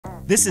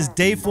This is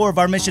day 4 of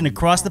our mission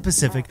across the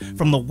Pacific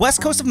from the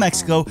west coast of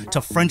Mexico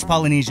to French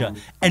Polynesia,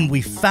 and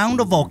we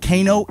found a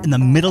volcano in the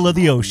middle of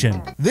the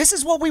ocean. This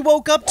is what we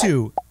woke up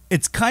to.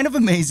 It's kind of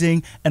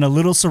amazing and a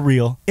little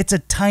surreal. It's a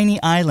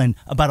tiny island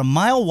about 1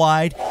 mile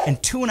wide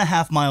and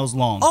 2.5 miles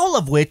long, all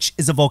of which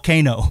is a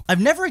volcano.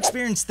 I've never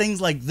experienced things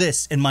like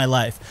this in my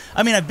life.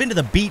 I mean, I've been to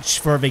the beach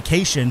for a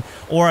vacation,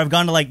 or I've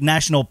gone to like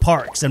national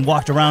parks and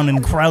walked around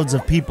in crowds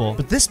of people,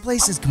 but this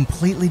place is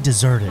completely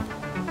deserted.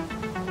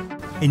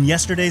 In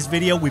yesterday's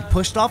video, we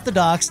pushed off the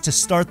docks to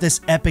start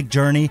this epic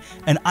journey,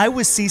 and I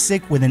was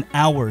seasick within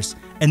hours.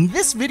 And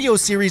this video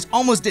series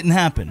almost didn't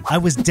happen. I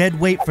was dead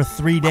weight for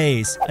 3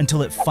 days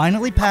until it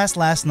finally passed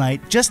last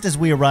night just as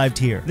we arrived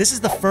here. This is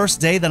the first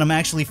day that I'm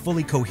actually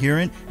fully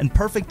coherent, and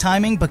perfect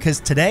timing because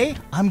today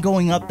I'm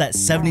going up that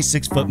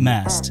 76-foot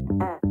mast.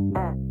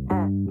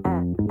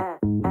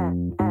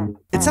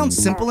 It sounds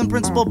simple in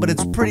principle, but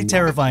it's pretty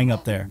terrifying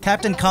up there.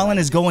 Captain Colin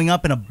is going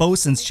up in a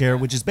bosun's chair,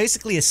 which is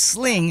basically a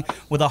sling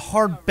with a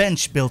hard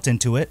bench built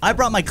into it. I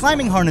brought my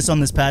climbing harness on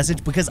this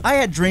passage because I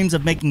had dreams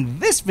of making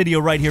this video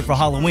right here for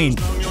Halloween.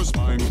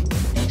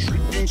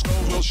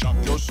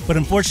 But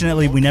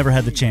unfortunately, we never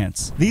had the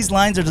chance. These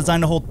lines are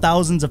designed to hold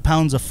thousands of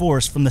pounds of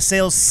force from the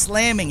sails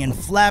slamming and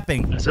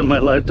flapping. I said my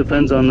life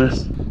depends on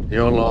this.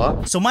 Your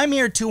life? So my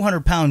mere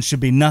 200 pounds should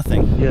be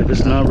nothing. Yeah,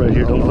 this knot right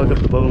here, don't fuck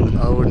up the bone.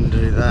 I wouldn't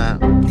do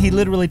that. He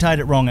literally tied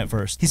it wrong at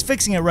first. He's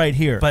fixing it right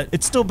here, but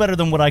it's still better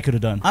than what I could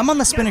have done. I'm on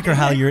the spinnaker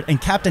halyard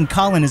and Captain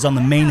Colin is on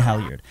the main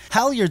halyard.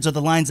 Halyards are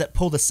the lines that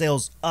pull the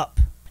sails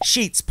up.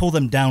 Sheets pull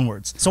them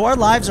downwards. So our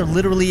lives are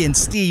literally in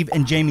Steve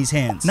and Jamie's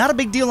hands. Not a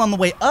big deal on the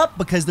way up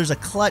because there's a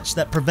clutch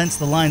that prevents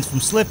the lines from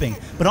slipping.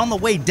 But on the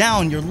way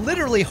down, you're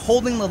literally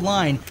holding the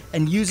line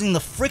and using the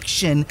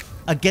friction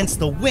against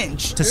the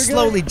winch to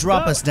slowly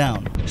drop us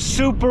down.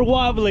 Super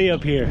wobbly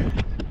up here.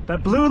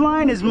 That blue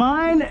line is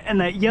mine and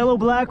that yellow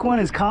black one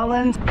is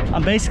Colin's.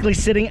 I'm basically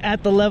sitting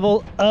at the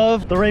level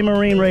of the Ray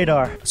Marine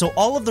radar. So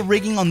all of the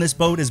rigging on this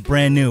boat is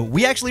brand new.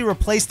 We actually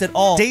replaced it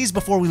all days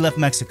before we left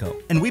Mexico,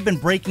 and we've been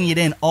breaking it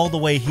in all the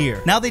way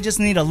here. Now they just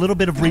need a little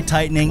bit of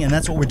retightening, and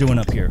that's what we're doing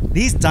up here.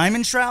 These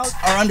diamond shrouds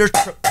are under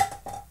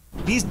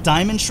These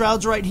diamond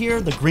shrouds right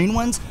here, the green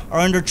ones, are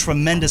under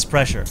tremendous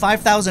pressure.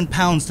 5,000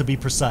 pounds to be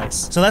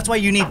precise. So that's why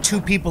you need 2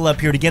 people up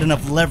here to get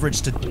enough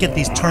leverage to get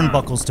these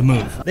turnbuckles to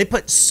move. They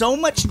put so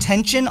much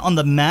tension on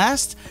the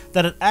mast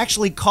that it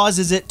actually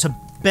causes it to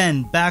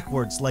bend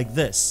backwards like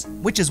this,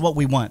 which is what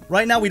we want.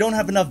 Right now we don't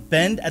have enough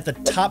bend at the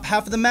top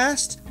half of the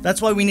mast. That's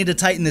why we need to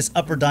tighten this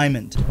upper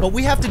diamond. But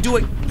we have to do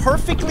it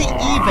perfectly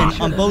even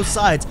on both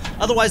sides,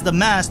 otherwise the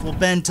mast will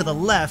bend to the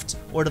left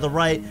or to the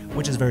right,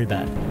 which is very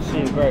bad.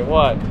 See great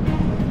white.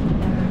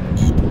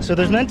 So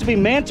there's meant to be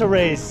manta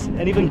rays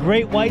and even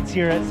great whites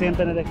here at San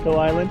Benedicto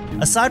Island.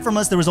 Aside from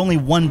us, there was only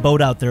one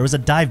boat out there. It was a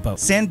dive boat.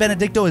 San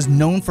Benedicto is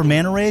known for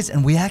manta rays,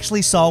 and we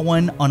actually saw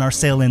one on our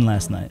sail in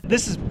last night.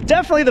 This is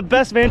definitely the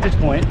best vantage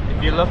point.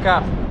 If you look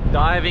up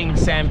diving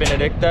San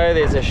Benedicto,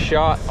 there's a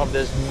shot of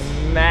this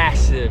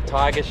massive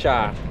tiger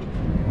shark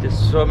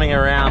just swimming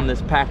around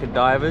this pack of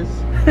divers.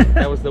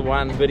 That was the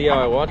one video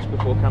I watched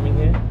before coming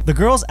here. The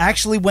girls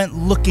actually went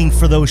looking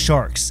for those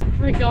sharks.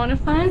 We're going to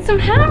find some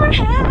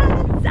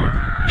hammerheads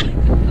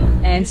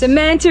and some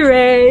manta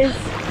rays.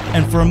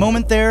 And for a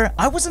moment there,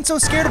 I wasn't so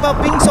scared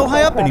about being so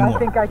high up anymore. I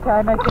think I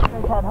can.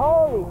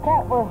 Holy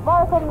crap, we're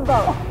far from the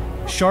boat.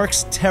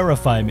 Sharks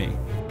terrify me.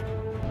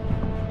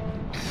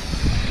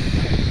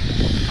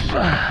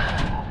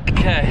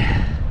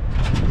 Okay,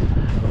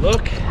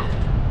 look,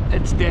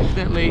 it's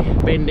definitely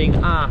bending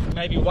aft.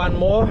 Maybe one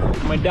more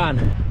and we're done.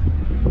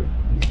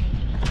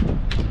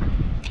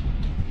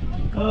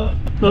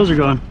 Those are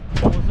gone.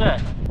 What was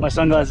that? My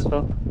sunglasses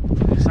fell.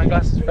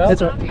 Sunglasses fell?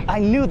 That's right. I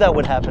knew that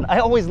would happen. I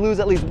always lose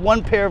at least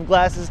one pair of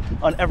glasses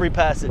on every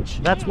passage.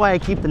 That's why I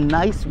keep the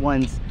nice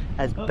ones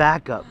as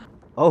backup.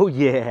 Oh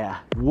yeah.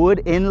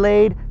 Wood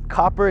inlaid,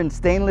 copper and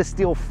stainless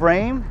steel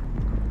frame.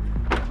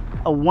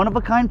 A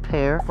one-of-a-kind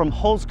pair from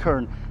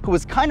Volcano, who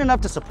was kind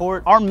enough to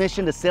support our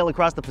mission to sail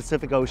across the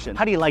Pacific Ocean.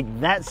 How do you like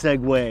that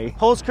segue?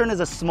 Volcano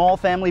is a small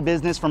family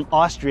business from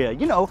Austria.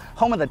 You know,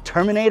 home of the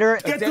Terminator.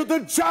 Get to the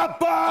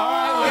chopper!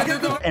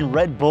 And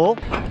Red Bull.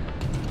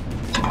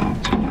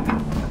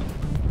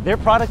 Their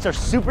products are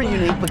super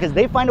unique because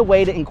they find a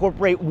way to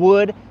incorporate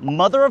wood,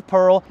 mother of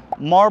pearl,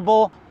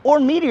 marble, or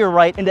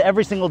meteorite into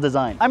every single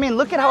design. I mean,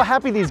 look at how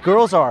happy these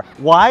girls are.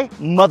 Why?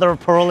 Mother of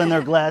pearl in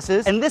their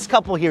glasses. And this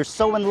couple here,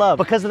 so in love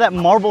because of that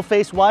marble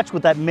face watch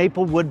with that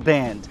maple wood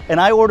band. And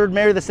I ordered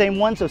Mary the same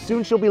one, so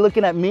soon she'll be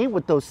looking at me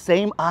with those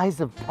same eyes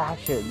of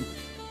passion.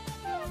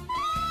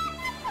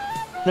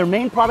 Their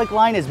main product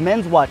line is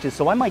men's watches,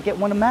 so I might get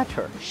one to match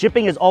her.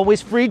 Shipping is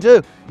always free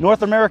to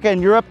North America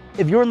and Europe.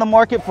 If you're in the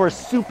market for a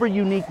super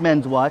unique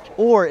men's watch,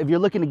 or if you're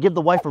looking to give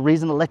the wife a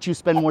reason to let you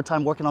spend more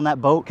time working on that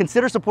boat,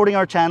 consider supporting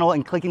our channel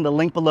and clicking the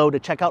link below to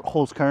check out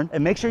Volcano.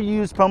 And make sure you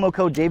use promo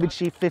code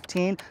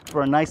DavidSheaf15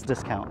 for a nice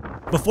discount.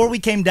 Before we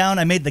came down,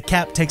 I made the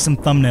Cap take some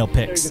thumbnail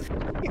pics.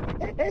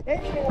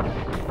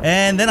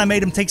 And then I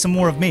made him take some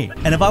more of me.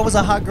 And if I was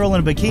a hot girl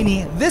in a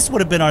bikini, this would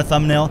have been our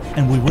thumbnail,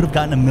 and we would have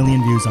gotten 1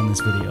 million views on this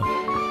video.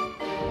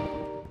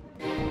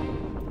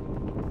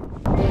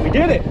 We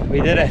did it.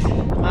 We did it.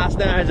 Mast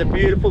now has a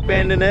beautiful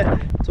bend in it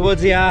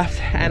towards the aft,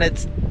 and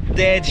it's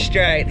dead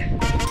straight.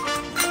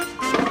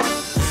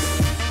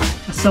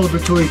 A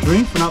celebratory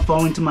drink for not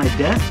falling to my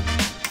death.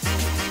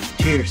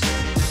 Cheers.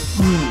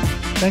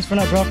 Thanks for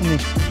not dropping me.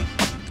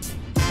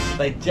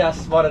 They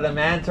just spotted a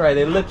manta ray.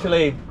 They're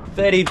literally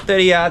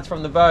 30 yards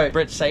from the boat.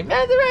 Brits say,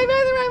 manta ray,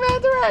 manta ray,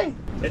 manta ray.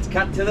 Let's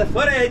cut to the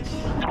footage.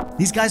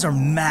 These guys are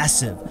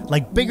massive,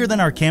 like bigger than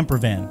our camper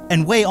van,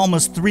 and weigh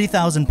almost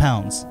 3,000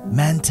 pounds.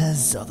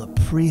 Mantas are the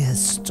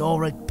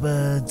prehistoric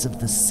birds of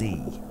the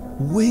sea.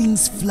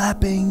 Wings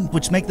flapping,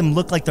 which make them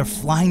look like they're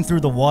flying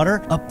through the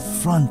water. Up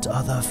front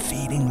are the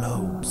feeding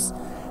lobes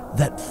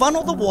that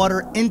funnel the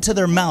water into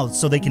their mouths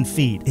so they can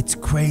feed. It's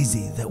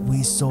crazy that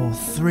we saw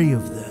 3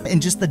 of them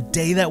in just the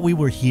day that we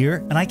were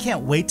here, and I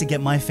can't wait to get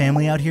my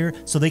family out here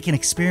so they can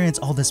experience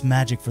all this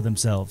magic for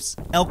themselves.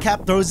 El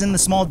Cap throws in the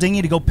small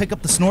dinghy to go pick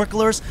up the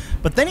snorkelers,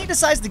 but then he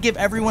decides to give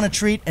everyone a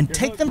treat and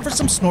take them for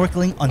some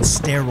snorkeling on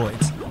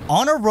steroids.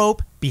 On a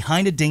rope,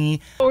 behind a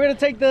dinghy. We're gonna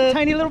take the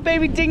tiny little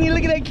baby dinghy,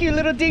 look at that cute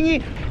little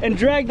dinghy, and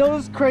drag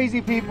those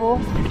crazy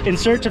people in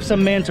search of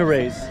some manta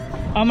rays.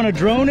 I'm gonna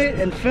drone it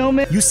and film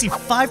it. You see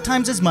 5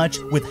 times as much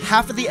with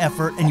half of the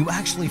effort, and you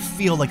actually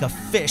feel like a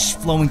fish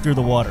flowing through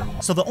the water.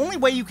 So the only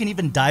way you can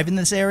even dive in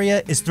this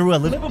area is through a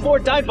little...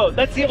 Liveaboard dive boat.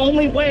 That's the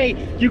only way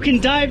you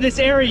can dive this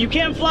area. You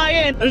can't fly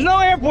in. There's no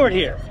airport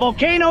here.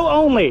 Volcano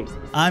only.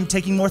 I'm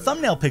taking more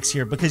thumbnail pics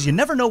here because you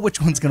never know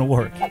which one's gonna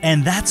work.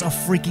 And that's a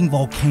freaking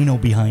volcano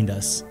behind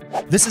us.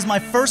 This is my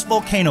first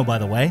volcano, by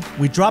the way.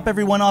 We drop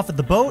everyone off at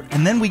the boat,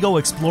 and then we go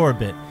explore a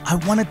bit. I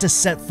wanted to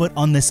set foot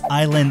on this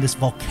island, this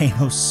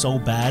volcano, so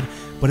bad,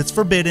 but it's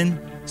forbidden,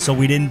 so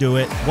we didn't do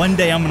it. One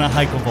day I'm gonna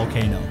hike a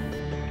volcano.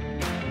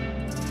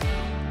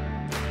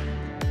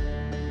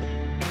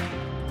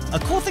 A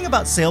cool thing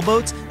about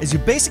sailboats is you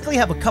basically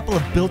have a couple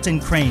of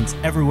built-in cranes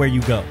everywhere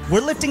you go. We're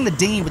lifting the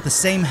dinghy with the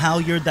same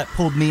halyard that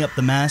pulled me up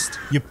the mast.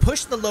 You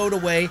push the load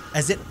away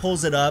as it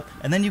pulls it up,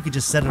 and then you can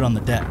just set it on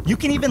the deck. You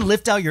can even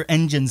lift out your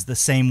engines the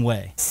same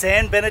way.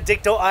 San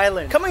Benedicto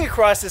Island. Coming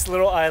across this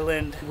little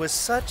island was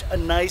such a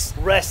nice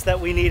rest that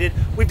we needed.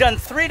 We've done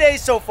 3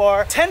 days so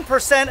far,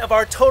 10% of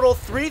our total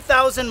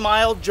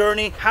 3,000-mile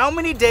journey. How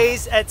many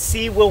days at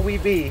sea will we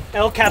be,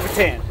 El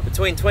Capitan?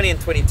 Between 20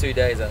 and 22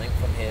 days, I think,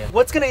 from here.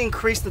 What's gonna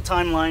increase the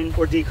timeline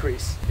or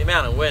decrease? The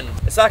amount of wind.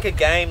 It's like a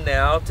game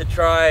now to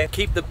try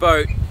keep the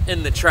boat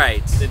in the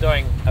trades. They're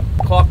doing a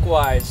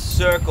clockwise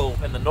circle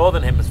in the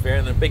northern hemisphere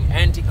and then a big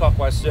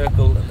anti-clockwise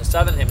circle in the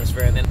southern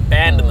hemisphere and then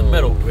band in the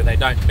middle where they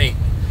don't meet.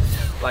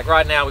 Like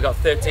right now we got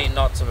 13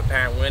 knots of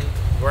apparent wind.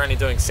 We're only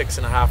doing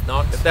 6.5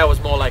 knots. If that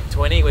was more like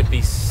 20, we'd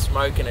be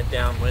smoking it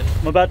downwind.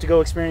 I'm about to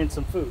go experience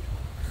some food.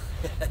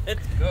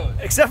 It's good.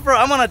 Except for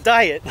I'm on a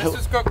diet. This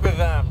is cooked with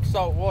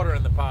salt water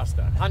in the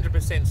pasta.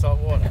 100%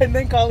 salt water. And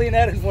then Colin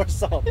added more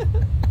salt.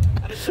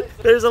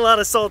 There's a lot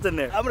of salt in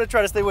there. I'm gonna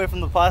try to stay away from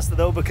the pasta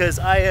though because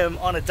I am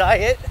on a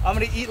diet. I'm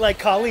gonna eat like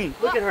Colin.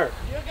 Look at her.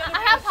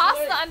 I have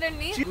pasta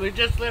underneath. We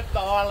just left the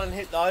island,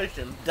 hit the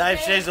ocean. Dave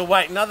says he'll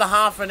wait another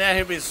half an hour,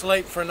 he'll be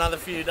asleep for another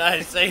few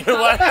days. So you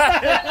wait.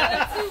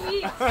 2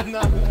 weeks.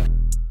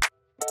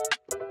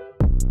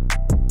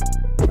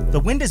 The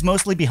wind is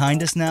mostly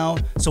behind us now,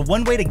 so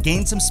one way to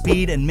gain some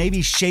speed and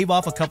maybe shave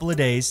off a couple of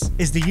days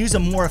is to use a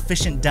more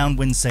efficient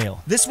downwind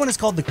sail. This one is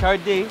called the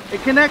Code D.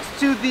 It connects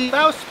to the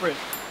bowsprit.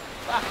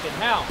 Fucking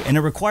hell. and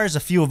it requires a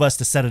few of us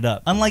to set it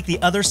up. Unlike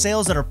the other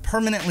sails that are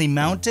permanently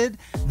mounted,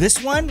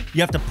 this one, you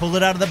have to pull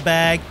it out of the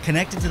bag,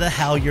 connect it to the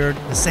halyard,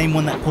 the same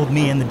one that pulled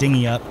me and the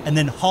dinghy up, and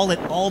then haul it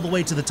all the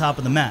way to the top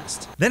of the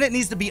mast. Then it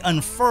needs to be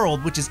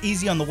unfurled, which is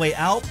easy on the way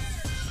out,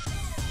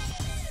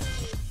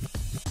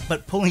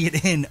 but pulling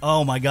it in,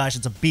 oh my gosh,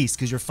 it's a beast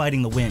because you're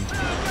fighting the wind. Go,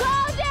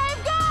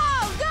 Dave, go!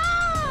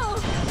 Go!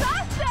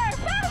 Faster!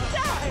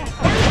 Faster!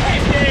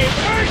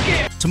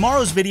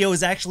 Tomorrow's video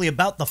is actually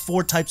about the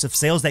 4 types of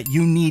sails that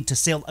you need to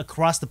sail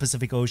across the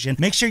Pacific Ocean.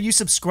 Make sure you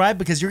subscribe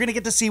because you're gonna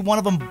get to see one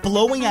of them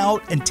blowing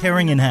out and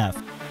tearing in half.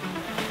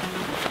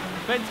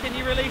 Vince, can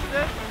you release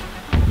this?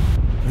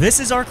 This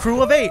is our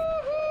crew of 8.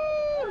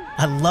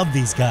 I love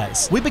these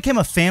guys. We became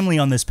a family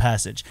on this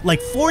passage. Like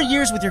 4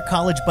 years with your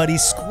college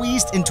buddies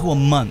squeezed into a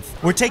month.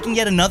 We're taking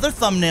yet another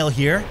thumbnail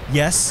here.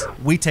 Yes,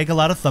 we take a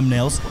lot of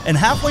thumbnails. And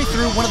halfway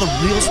through, one of the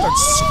reels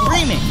starts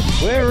screaming.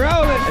 We're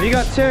rolling. Have you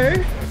got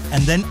 2?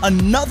 And then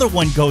another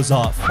one goes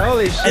off.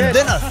 Holy shit. And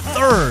then a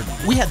third.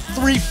 We had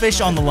 3 fish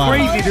on the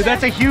line. Crazy, dude.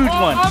 That's a huge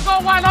one. I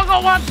got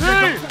one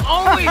too.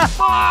 Holy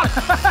fuck.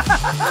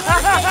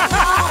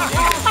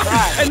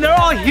 And they're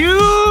all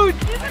huge.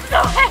 This is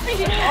so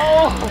heavy.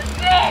 Oh.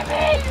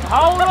 Baby.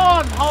 Hold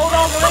on.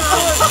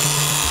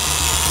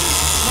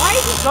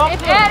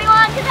 If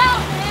anyone can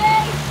help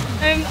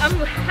me. I'm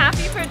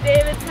happy for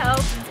David's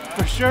help.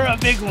 For sure, a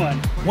big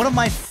one. One of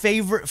my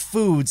favorite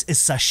foods is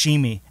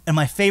sashimi. And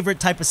my favorite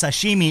type of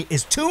sashimi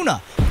is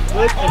tuna.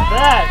 Look at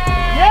that.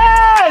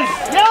 Yes!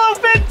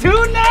 Yellowfin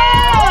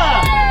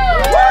tuna!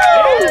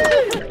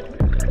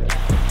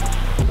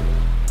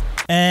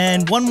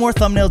 And one more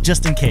thumbnail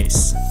just in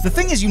case. The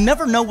thing is, you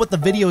never know what the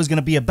video is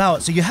gonna be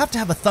about, so you have to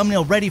have a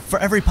thumbnail ready for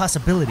every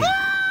possibility.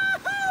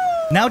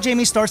 Now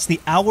Jamie starts the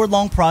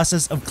hour-long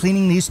process of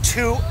cleaning these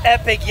Two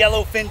epic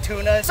yellowfin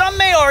tunas. Some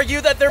may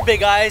argue that they're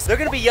big eyes. They're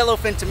gonna be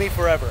yellowfin to me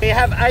forever. We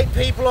have 8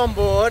 people on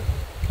board,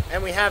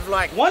 and we have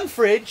like 1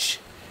 fridge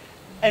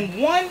and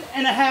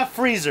 1.5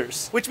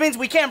 freezers, which means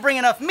we can't bring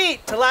enough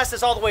meat to last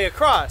us all the way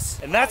across.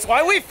 And that's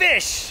why we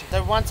fish.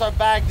 So once I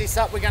bag this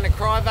up, we're going to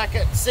cryovac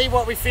it, see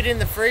what we fit in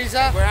the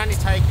freezer. We're only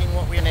taking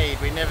what we need.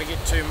 We never get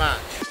too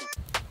much.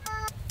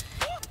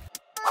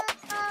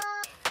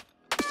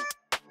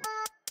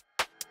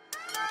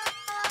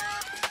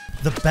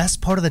 The best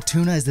part of the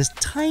tuna is this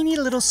tiny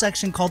little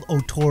section called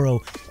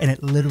otoro, and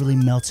it literally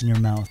melts in your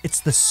mouth.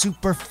 It's the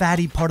super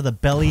fatty part of the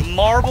belly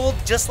Marbled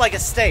just like a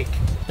steak.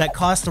 that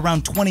costs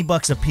around 20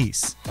 bucks a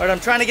piece. All right,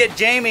 I'm trying to get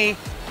Jamie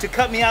to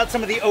cut me out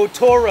some of the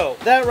otoro.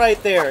 That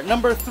right there,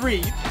 number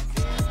 3.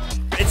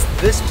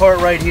 It's this part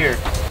right here.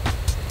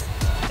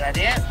 Is that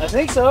it? I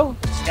think so.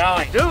 It's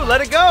going. Dude,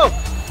 let it go.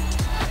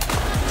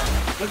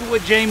 Look at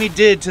what Jamie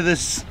did to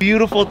this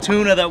beautiful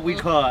tuna that we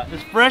caught.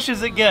 As fresh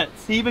as it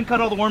gets. He even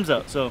cut all the worms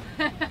out, so.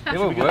 There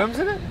were worms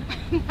in it?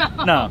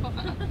 No.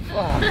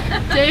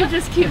 Dave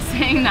just keeps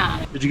saying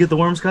that. Did you get the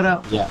worms cut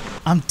out? Yeah.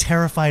 I'm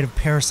terrified of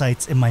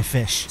parasites in my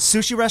fish.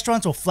 Sushi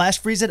restaurants will flash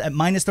freeze it at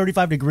minus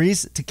 35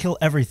 degrees to kill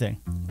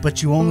everything.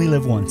 But you only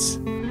live once.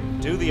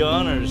 Do the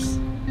honors.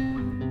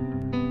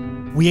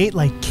 We ate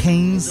like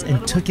kings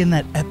and took in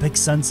that epic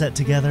sunset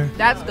together,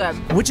 That's good.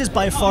 which is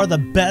by far the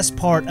best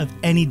part of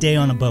any day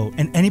on a boat.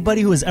 And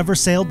anybody who has ever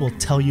sailed will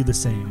tell you the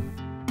same.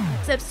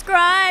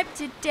 Subscribe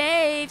to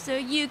Dave so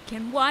you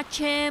can watch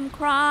him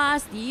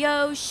cross the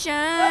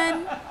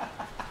ocean.